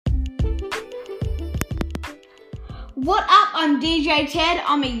What up? I'm DJ Ted.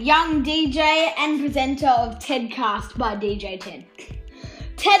 I'm a young DJ and presenter of Tedcast by DJ Ted.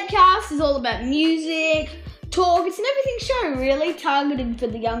 Tedcast is all about music, talk, it's an everything show really targeted for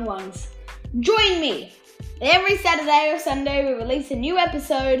the young ones. Join me. Every Saturday or Sunday we release a new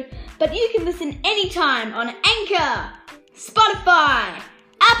episode, but you can listen anytime on Anchor, Spotify,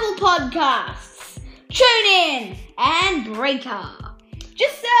 Apple Podcasts, TuneIn, and Breaker.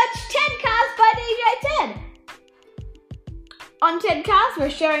 Just search Tedcast by DJ Ted. On Tedcast, we're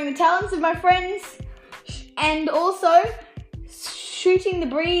sharing the talents of my friends and also shooting the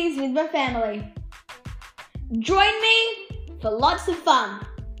breeze with my family. Join me for lots of fun.